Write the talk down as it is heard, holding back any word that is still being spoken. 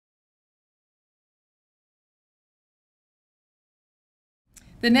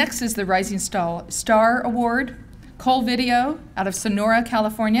The next is the Rising Star Award. Cole Video out of Sonora,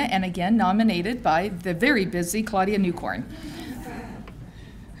 California, and again nominated by the very busy Claudia Newcorn.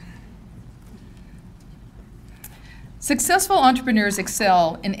 Successful entrepreneurs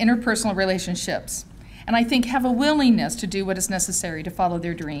excel in interpersonal relationships, and I think have a willingness to do what is necessary to follow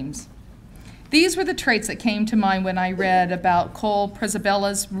their dreams. These were the traits that came to mind when I read about Cole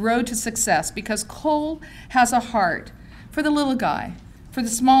Prezabella's road to success, because Cole has a heart for the little guy, for the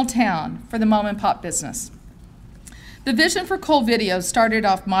small town, for the mom and pop business. The vision for Cole Video started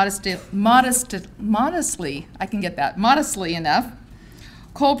off modestly enough.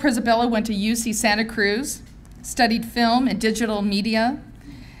 Cole Prezabella went to UC Santa Cruz, studied film and digital media,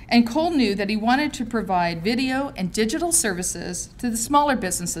 and Cole knew that he wanted to provide video and digital services to the smaller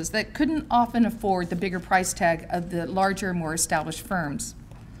businesses that couldn't often afford the bigger price tag of the larger, more established firms.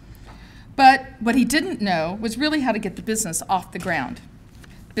 But what he didn't know was really how to get the business off the ground.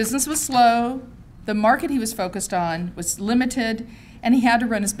 Business was slow, the market he was focused on was limited, and he had to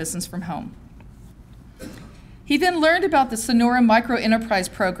run his business from home. He then learned about the Sonora Micro Enterprise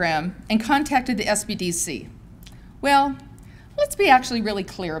Program and contacted the SBDC. Well, let's be actually really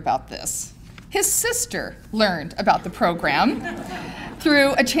clear about this. His sister learned about the program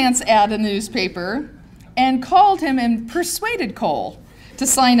through a chance ad in the newspaper and called him and persuaded Cole to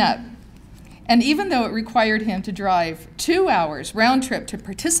sign up. And even though it required him to drive 2 hours round trip to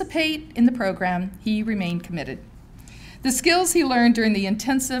participate in the program, he remained committed. The skills he learned during the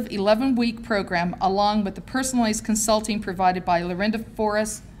intensive 11-week program, along with the personalized consulting provided by Lorinda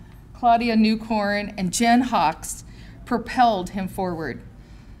Forrest, Claudia Newcorn, and Jen Hawks, propelled him forward.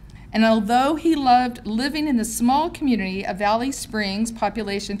 And although he loved living in the small community of Valley Springs,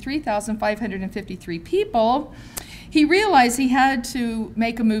 population 3,553 people, he realized he had to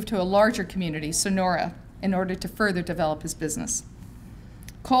make a move to a larger community, Sonora, in order to further develop his business.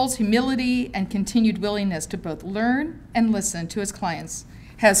 Cole's humility and continued willingness to both learn and listen to his clients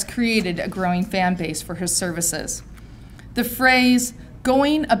has created a growing fan base for his services. The phrase,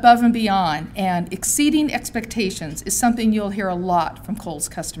 going above and beyond and exceeding expectations, is something you'll hear a lot from Cole's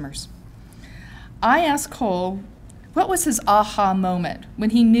customers. I asked Cole what was his aha moment when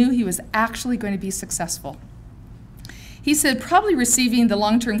he knew he was actually going to be successful. He said probably receiving the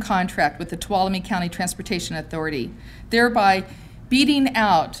long-term contract with the Tuolumne County Transportation Authority, thereby beating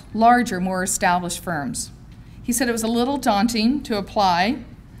out larger, more established firms. He said it was a little daunting to apply.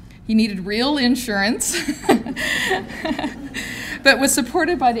 He needed real insurance, but was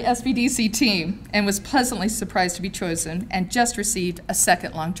supported by the SBDC team and was pleasantly surprised to be chosen and just received a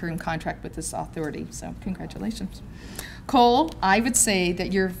second long-term contract with this authority. So congratulations. Cole, I would say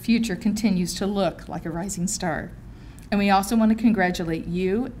that your future continues to look like a rising star. And we also want to congratulate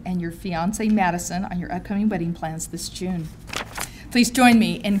you and your fiance, Madison, on your upcoming wedding plans this June. Please join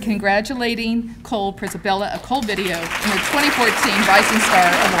me in congratulating Cole Prezabella of Cole Video in the 2014 Rising Star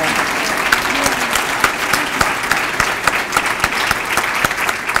Award.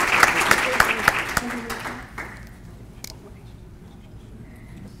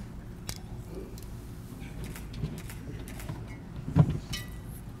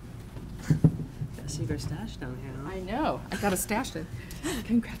 Secret stash down here, huh? I know. I got to stash it.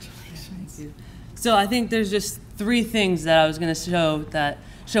 Congratulations. Thank you. So I think there's just 3 things that I was going to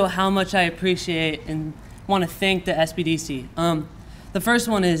show how much I appreciate and want to thank the SBDC. The first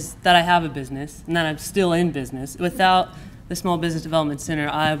one is that I have a business and that I'm still in business. Without the Small Business Development Center,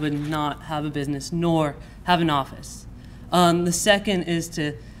 I would not have a business nor have an office. The second is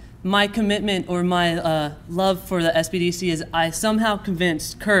my commitment or my love for the SBDC is I somehow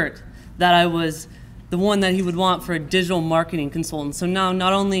convinced Kurt that I was the one that he would want for a digital marketing consultant. So now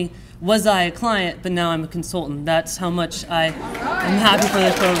not only was I a client, but now I'm a consultant. That's how much I am happy for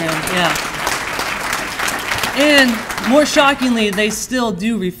this program, yeah. And more shockingly, they still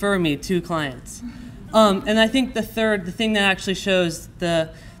do refer me to clients. And I think the thing that actually shows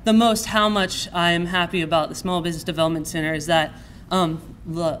the most how much I am happy about the Small Business Development Center is that,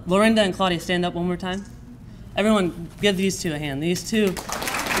 Lorinda and Claudia, stand up one more time. Everyone give these two a hand. These two,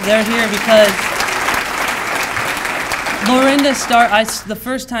 they're here because Lorinda the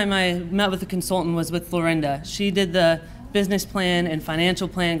first time I met with a consultant was with Lorinda. She did the business plan and financial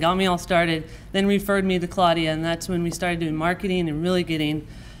plan, got me all started, then referred me to Claudia, and that's when we started doing marketing and really getting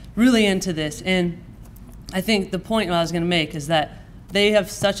into this. And I think the point I was going to make is that they have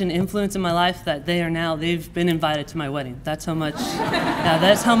such an influence in my life that they've been invited to my wedding. That's how much, yeah,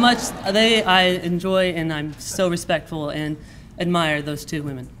 that's how much I enjoy, and I'm so respectful and admire those 2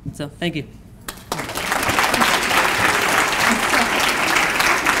 women. So thank you.